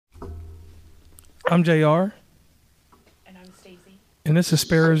I'm JR. And I'm Stacey. And this is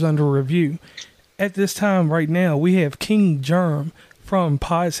Sparrows Under Review. At this time, right now, we have King Germ from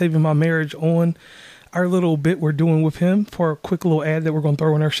Pod Saving My Marriage on our little bit we're doing with him for a quick little ad that we're going to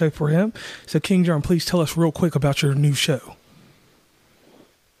throw in our show for him. So, King Germ, please tell us real quick about your new show.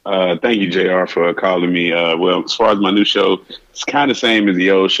 Thank you, JR, for calling me. Well, as far as my new show, it's kind of the same as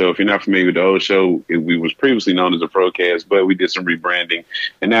the old show. If you're not familiar with the old show, we was previously known as the Procast, but we did some rebranding,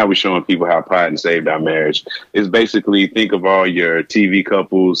 and now we're showing people how Pod saved our marriage. It's basically, think of all your TV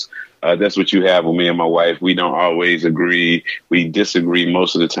couples. That's what you have with me and my wife. We don't always agree. We disagree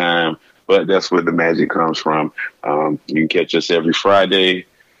most of the time, but that's where the magic comes from. You can catch us every Friday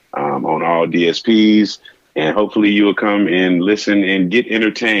on all DSPs. And hopefully you will come and listen and get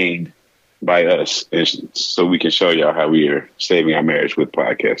entertained by us, and so we can show y'all how we are saving our marriage with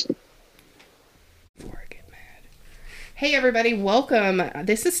podcasting. Before I get mad. Hey everybody, welcome.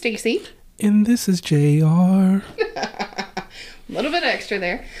 This is Stacey. And this is JR. A little bit extra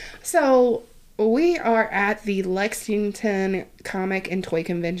there. So we are at the Lexington Comic and Toy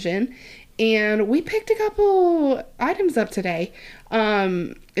Convention, and we picked a couple items up today.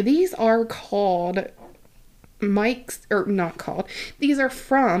 These are called Mike's, or not called. These are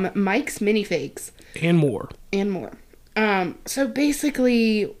from Mike's Minifigs. And more. So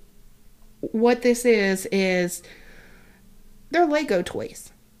basically, what this is they're Lego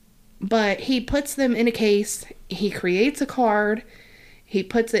toys. But he puts them in a case, he creates a card, he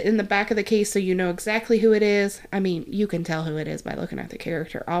puts it in the back of the case so you know exactly who it is. I mean, you can tell who it is by looking at the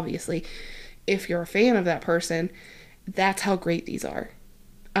character, obviously. If you're a fan of that person, that's how great these are.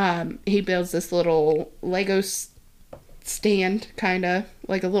 He builds this little Lego stand, kind of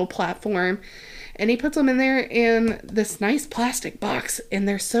like a little platform, and he puts them in there in this nice plastic box, and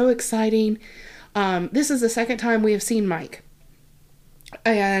they're so exciting. This is the second time we have seen Mike,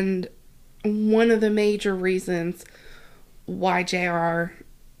 and one of the major reasons why JR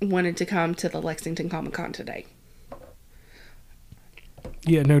wanted to come to the Lexington Comic-Con today.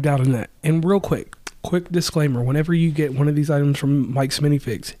 Yeah, no doubt in that. And real quick disclaimer, whenever you get one of these items from Mike's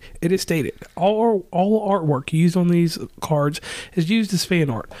Minifigs, it is stated, all artwork used on these cards is used as fan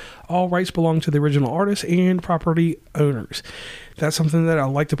art. All rights belong to the original artist and property owners. That's something that I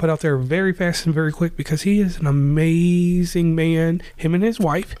like to put out there very fast and very quick, because he is an amazing man, him and his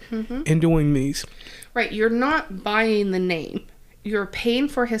wife, in doing these. Right, you're not buying the name. You're paying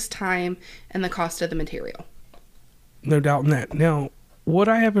for his time and the cost of the material. No doubt in that. Now, what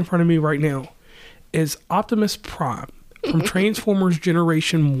I have in front of me right now is Optimus Prime from Transformers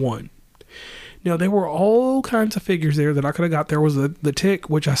Generation 1. Now, there were all kinds of figures there that I could have got. There was the Tick,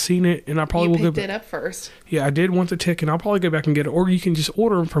 which I seen it, and I probably will picked it up first. Yeah, I did want the Tick, and I'll probably go back and get it. Or you can just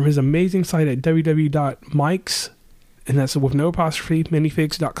order them from his amazing site at www.mikes, and that's with no apostrophe,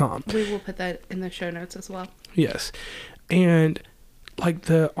 minifigs.com. We will put that in the show notes as well. Yes. And like,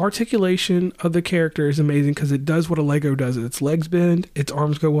 the articulation of the character is amazing because it does what a Lego does. Its legs bend, its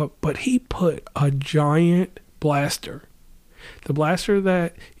arms go up, but he put a giant blaster. The blaster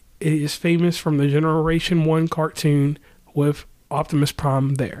that is famous from the Generation 1 cartoon with Optimus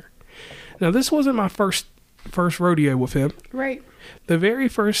Prime there. Now, this wasn't my first rodeo with him. Right. The very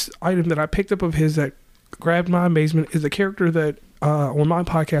first item that I picked up of his that grabbed my amazement is a character that on my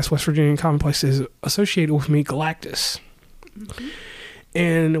podcast, West Virginia Commonplace, is associated with me, Galactus. Mm-hmm.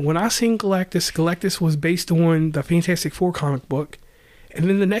 And when I seen Galactus was based on the Fantastic Four comic book. And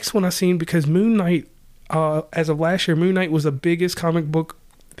then the next one I seen, because Moon Knight, as of last year, Moon Knight was the biggest comic book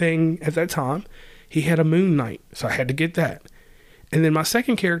thing at that time. He had a Moon Knight, so I had to get that. And then my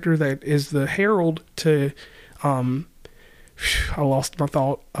second character that is the herald to, I lost my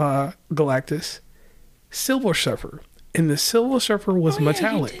thought, Galactus, Silver Surfer. And the Silver Surfer was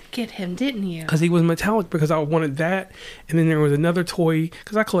metallic. You did get him, didn't you? Because he was metallic, because I wanted that. And then there was another toy,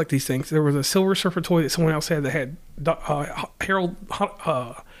 because I collect these things. There was a Silver Surfer toy that someone else had that had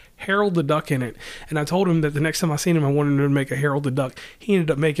Harold the Duck in it. And I told him that the next time I seen him, I wanted him to make a Harold the Duck. He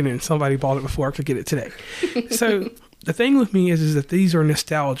ended up making it, and somebody bought it before I could get it today. So the thing with me is that these are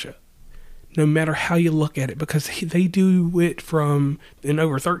nostalgia, no matter how you look at it, because they do it from, in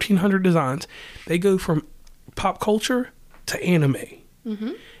over 1,300 designs, they go from pop culture to anime.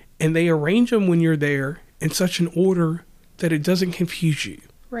 Mm-hmm. And they arrange them when you're there in such an order that it doesn't confuse you.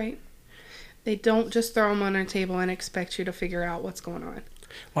 Right. They don't just throw them on a table and expect you to figure out what's going on.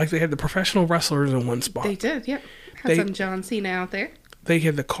 Like, they had the professional wrestlers in one spot. They did, yeah. Had some John Cena out there. They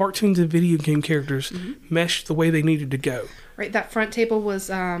had the cartoons and video game characters meshed the way they needed to go. Right, that front table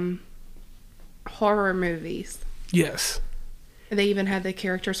was horror movies. Yes. They even had the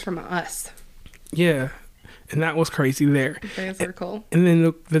characters from Us. Yeah. And that was crazy there. Those were cool. And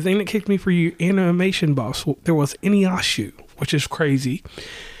then the thing that kicked me for you animation buffs, there was Inuyasha, which is crazy.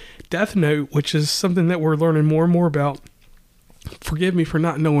 Death Note, which is something that we're learning more and more about. Forgive me for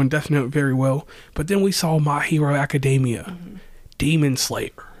not knowing Death Note very well. But then we saw My Hero Academia, Demon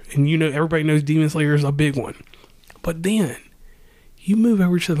Slayer. And everybody knows Demon Slayer is a big one. But then you move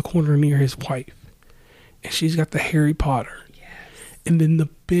over to the corner near his wife, and she's got the Harry Potter. Yes. And then the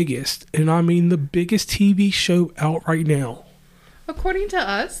biggest, and I mean the biggest TV show out right now. According to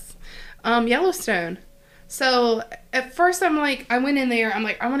us, Yellowstone. So at first I went in there, I'm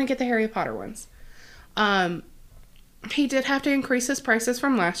like, I want to get the Harry Potter ones. He did have to increase his prices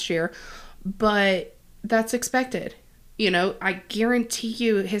from last year, but that's expected. I guarantee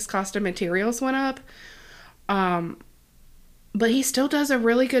you his cost of materials went up. But he still does a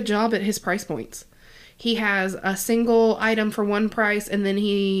really good job at his price points. He has a single item for one price, and then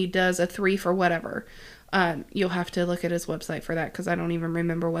he does a 3 for whatever. You'll have to look at his website for that, because I don't even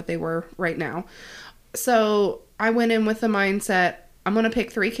remember what they were right now. So I went in with the mindset, I'm going to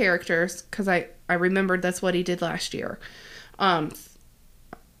pick 3 characters, because I remembered that's what he did last year. I'm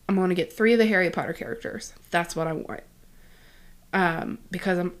going to get 3 of the Harry Potter characters. That's what I want.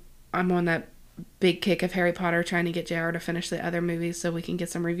 Because I'm on that big kick of Harry Potter, trying to get JR to finish the other movies so we can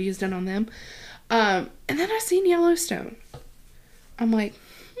get some reviews done on them. And then I seen Yellowstone. I'm like,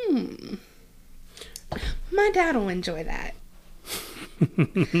 my dad will enjoy that.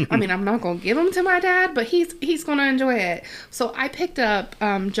 I mean, I'm not going to give them to my dad, but he's going to enjoy it. So I picked up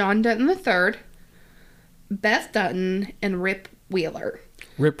John Dutton III, Beth Dutton, and Rip Wheeler.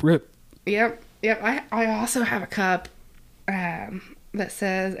 Rip. Yep. I also have a cup that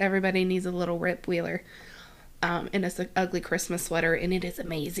says everybody needs a little Rip Wheeler. And it's an ugly Christmas sweater, and it is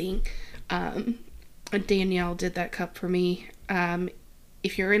amazing. Danielle did that cup for me.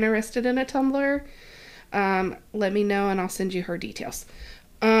 If you're interested in a tumbler, let me know and I'll send you her details.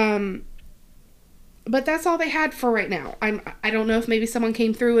 But that's all they had for right now. I don't know if maybe someone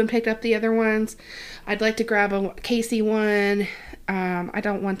came through and picked up the other ones. I'd like to grab a Casey one. I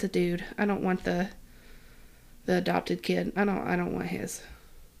don't want the dude. I don't want the adopted kid. I don't want his.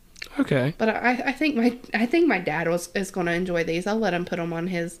 Okay. But I think my dad is going to enjoy these. I'll let him put them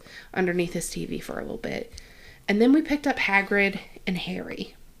on underneath his TV for a little bit. And then we picked up Hagrid and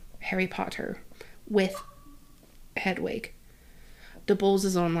Harry Potter with Hedwig. The Bulls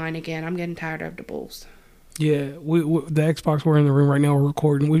is online again. I'm getting tired of the Bulls. Yeah, we the Xbox we're in the room right now. We're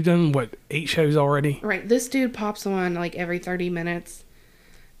recording. We've done 8 shows already. Right. This dude pops on like every 30 minutes.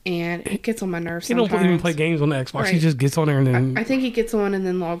 And it gets on my nerves He sometimes. don't even play games on the Xbox. Right. He just gets on there and then... I think he gets on and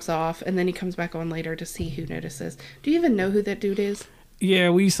then logs off, and then he comes back on later to see who notices. Do you even know who that dude is? Yeah,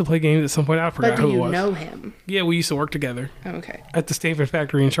 we used to play games at some point. I forgot who it was. But do you know him? Yeah, we used to work together. Oh, okay. At the Stanford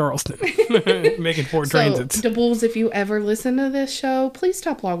factory in Charleston. Making Ford Transits. So, DeBulls, if you ever listen to this show, please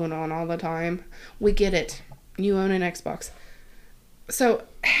stop logging on all the time. We get it. You own an Xbox. So,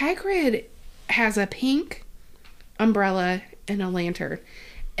 Hagrid has a pink umbrella and a lantern.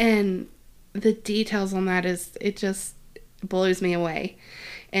 And the details on that it just blows me away.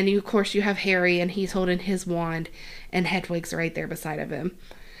 And of course you have Harry, and he's holding his wand, and Hedwig's right there beside of him.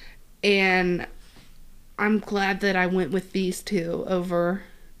 And I'm glad that I went with these two over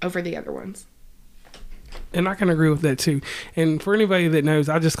the other ones. And I can agree with that too. And for anybody that knows,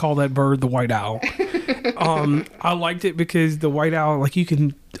 I just call that bird the white owl. I liked it because the white owl, like, you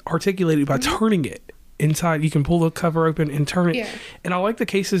can articulate it by turning it. Inside, you can pull the cover open and turn it. Yeah. And I like the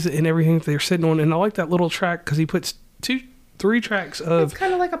cases and everything that they're sitting on. And I like that little track because he puts 3 tracks of... It's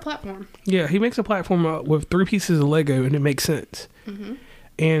kind of like a platform. Yeah, he makes a platform with 3 pieces of Lego, and it makes sense. Mm-hmm.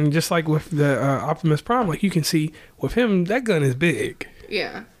 And just like with the Optimus Prime, like, you can see with him, that gun is big.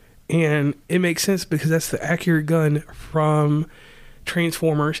 Yeah. And it makes sense because that's the accurate gun from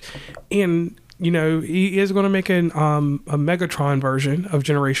Transformers. And... he is going to make a Megatron version of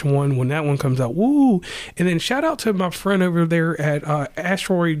Generation 1 when that one comes out. Woo! And then shout out to my friend over there at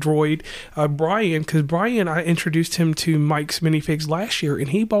Asteroid Droid, Brian, because Brian, I introduced him to Mike's Minifigs last year, and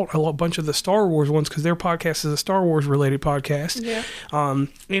he bought a bunch of the Star Wars ones because their podcast is a Star Wars related podcast. Yeah. And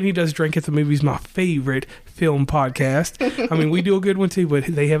he does Drink at the Movies, my favorite film podcast. I mean, we do a good one too, but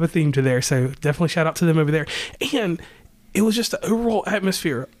they have a theme to there, so definitely shout out to them over there. And it was just the overall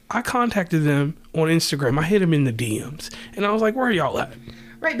atmosphere. I contacted them on Instagram. I hit them in the DMs. And I was like, where are y'all at?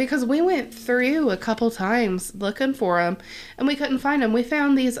 Right, because we went through a couple times looking for them, and we couldn't find them. We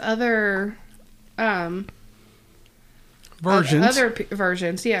found these other... versions. Other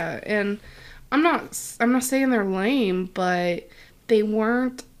versions, yeah. And I'm not saying they're lame, but they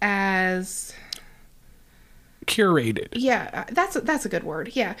weren't as... curated. Yeah, that's a good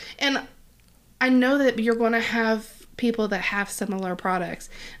word, yeah. And... I know that you're going to have people that have similar products,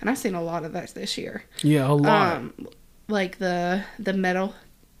 and I've seen a lot of that this year. Yeah, a lot. Like the metal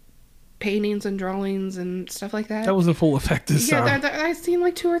paintings and drawings and stuff like that. That was in full effect this time. Yeah, I've seen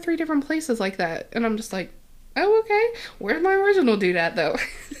like 2 or 3 different places like that, and I'm just like, oh, okay. Where's my original dude at, though?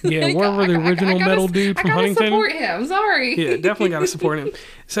 Yeah, like, wherever the original metal dude from Huntington. I gotta support him. Sorry. Yeah, definitely gotta support him.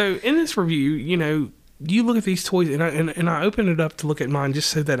 So in this review, you know, you look at these toys, and I opened it up to look at mine just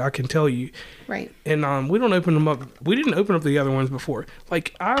so that I can tell you. Right. And we don't open them up. We didn't open up the other ones before.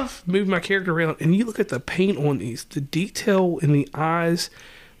 Like, I've moved my character around, and you look at the paint on these, the detail in the eyes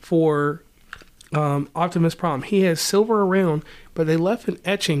for Optimus Prime. He has silver around, but they left an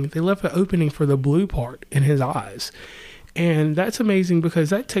etching. They left an opening for the blue part in his eyes. And that's amazing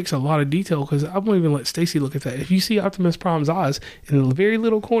because that takes a lot of detail, because I won't even let Stacey look at that. If you see Optimus Prime's eyes, in the very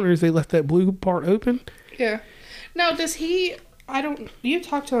little corners, they left that blue part open. Yeah. Now, does he... You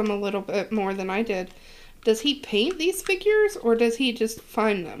talked to him a little bit more than I did. Does he paint these figures, or does he just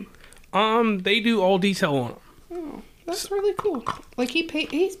find them? They do all detail on them. Oh, that's really cool. Like, he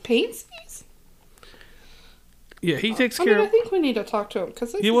paints these? Yeah, he takes care of... I think we need to talk to him.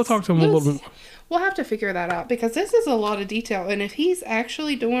 We'll talk to him a little bit more. We'll have to figure that out, because this is a lot of detail. And if he's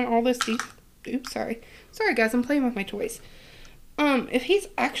actually doing all this... Oops, sorry. Sorry, guys, I'm playing with my toys. If he's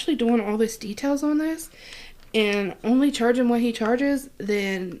actually doing all this details on this and only charging what he charges,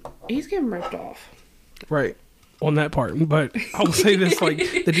 then he's getting ripped off. Right. On that part. But I will say this, like,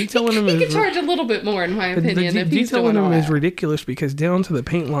 the detail in him is... He could charge a little bit more, in my opinion, if he's doing all that. The detail in him is ridiculous, because down to the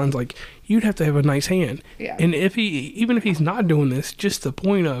paint lines, like, you'd have to have a nice hand. Yeah. And even if he's not doing this, just the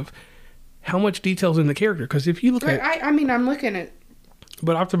point of how much detail's in the character. Because if you look at... I mean, I'm looking at...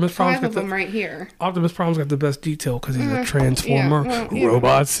 But Optimus Prime's 5 of them right here. Optimus Prime's got the best detail because he's a transformer.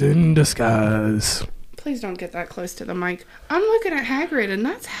 Robots in disguise. Please don't get that close to the mic. I'm looking at Hagrid, and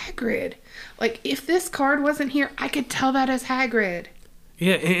that's Hagrid. Like, if this card wasn't here, I could tell that as Hagrid.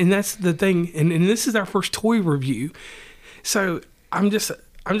 Yeah, and that's the thing. And this is our first toy review. So I'm just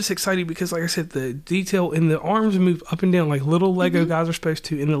excited because, like I said, the detail in the arms move up and down like little Lego guys are supposed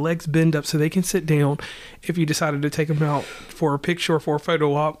to, and the legs bend up so they can sit down if you decided to take them out for a picture or for a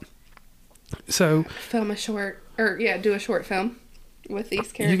photo op. So do a short film with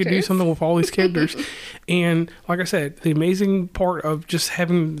these characters. You could do something with all these characters. And like I said, the amazing part of just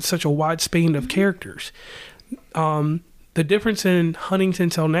having such a wide span of characters. The difference in Huntington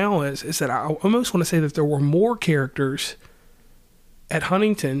till now is that I almost want to say that there were more characters at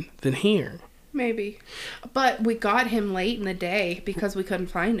Huntington than here. Maybe. But we got him late in the day because we couldn't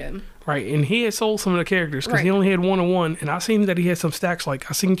find him. Right, and he had sold some of the characters because he only had 1-on-1, and I seen that he had some stacks. Like,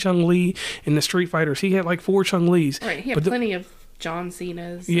 I seen Chun-Li in the Street Fighters. He had like 4 Chun-Li's. Right, he had plenty of John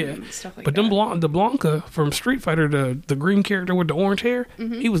Cena's and stuff like that. But the Blanca from Street Fighter, the green character with the orange hair,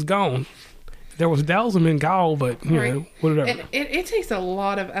 he was gone. There was Dowsum and Guile, but, you know, whatever. And it takes a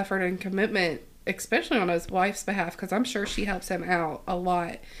lot of effort and commitment, especially on his wife's behalf, because I'm sure she helps him out a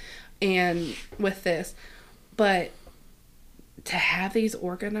lot and with this. But to have these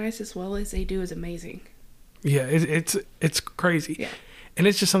organized as well as they do is amazing. Yeah, it's crazy. Yeah. And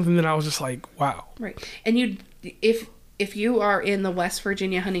it's just something that I was just like, wow. Right. And if you are in the West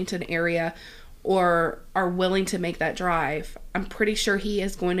Virginia Huntington area or are willing to make that drive, I'm pretty sure he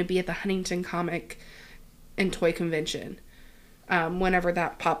is going to be at the Huntington Comic and Toy Convention whenever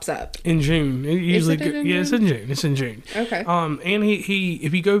that pops up. In June. It's in June. It's in June. Okay. And he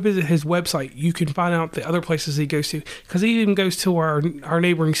if you go visit his website, you can find out the other places he goes to, because he even goes to our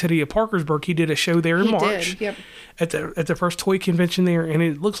neighboring city of Parkersburg. He did a show there in March. Yep. At the first toy convention there, and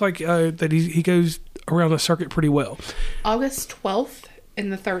it looks like that he goes around the circuit pretty well. August 12th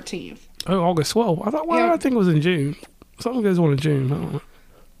and the 13th. Oh, August 12th. I thought, I think it was in June. Something goes on in June. I don't know.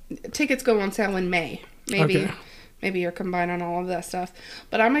 Tickets go on sale in May. Maybe. Okay. Maybe you're combining all of that stuff.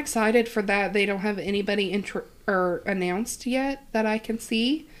 But I'm excited for that. They don't have anybody announced yet that I can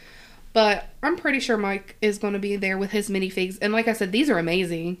see. But I'm pretty sure Mike is going to be there with his minifigs. And like I said, these are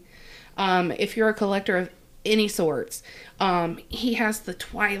amazing. If you're a collector of any sorts, he has the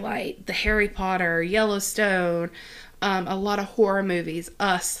Twilight, the Harry Potter, Yellowstone, a lot of horror movies,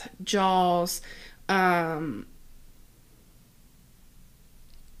 Us, Jaws,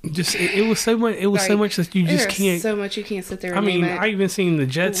 just it was so much. It was so much that you just can't. So much you can't sit there. And name it. I even seen the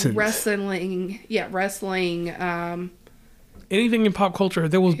Jetsons. Wrestling. Anything in pop culture.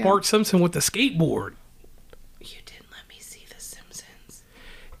 There was Bart Simpson with the skateboard. You didn't let me see The Simpsons.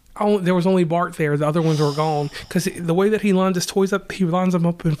 Oh, there was only Bart there. The other ones were gone because the way that he lines his toys up, he lines them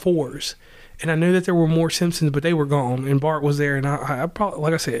up in 4s. And I knew that there were more Simpsons, but they were gone. And Bart was there. And I probably,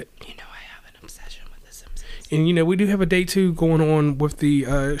 like I said, you know, I have an obsession with The Simpsons. And, you know, we do have a day 2 going on with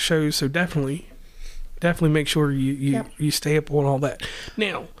the shows, so definitely definitely make sure you stay up on all that.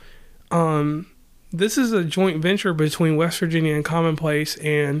 Now, this is a joint venture between West Virginia and Commonplace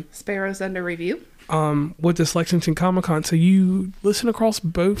and Sparrows Under Review. With this Lexington Comic-Con. So you listen across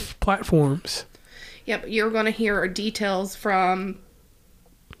both platforms. Yep, you're going to hear details from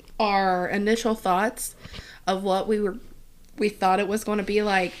our initial thoughts of what we thought it was going to be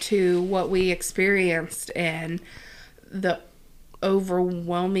like to what we experienced and the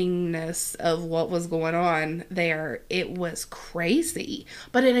overwhelmingness of what was going on there. It was crazy,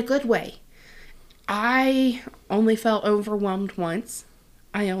 but in a good way. I only felt overwhelmed once.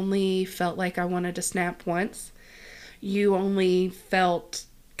 I only felt like I wanted to snap once. You only felt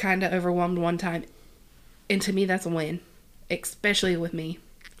kind of overwhelmed one time. And to me, that's a win, especially with me.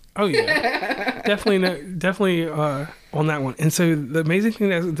 Oh, yeah. definitely on that one. And so the amazing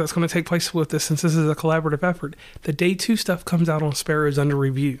thing that's going to take place with this, since this is a collaborative effort, the day 2 stuff comes out on Sparrows Under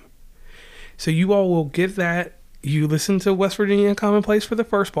Review. So you all will get that. You listen to West Virginia Commonplace for the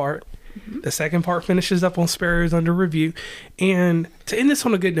first part. Mm-hmm. The second part finishes up on Sparrows Under Review. And to end this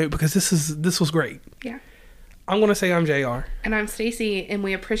on a good note, because this was great. Yeah. I'm going to say I'm JR. And I'm Stacey, and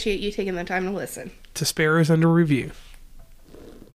we appreciate you taking the time to listen to Sparrows Under Review.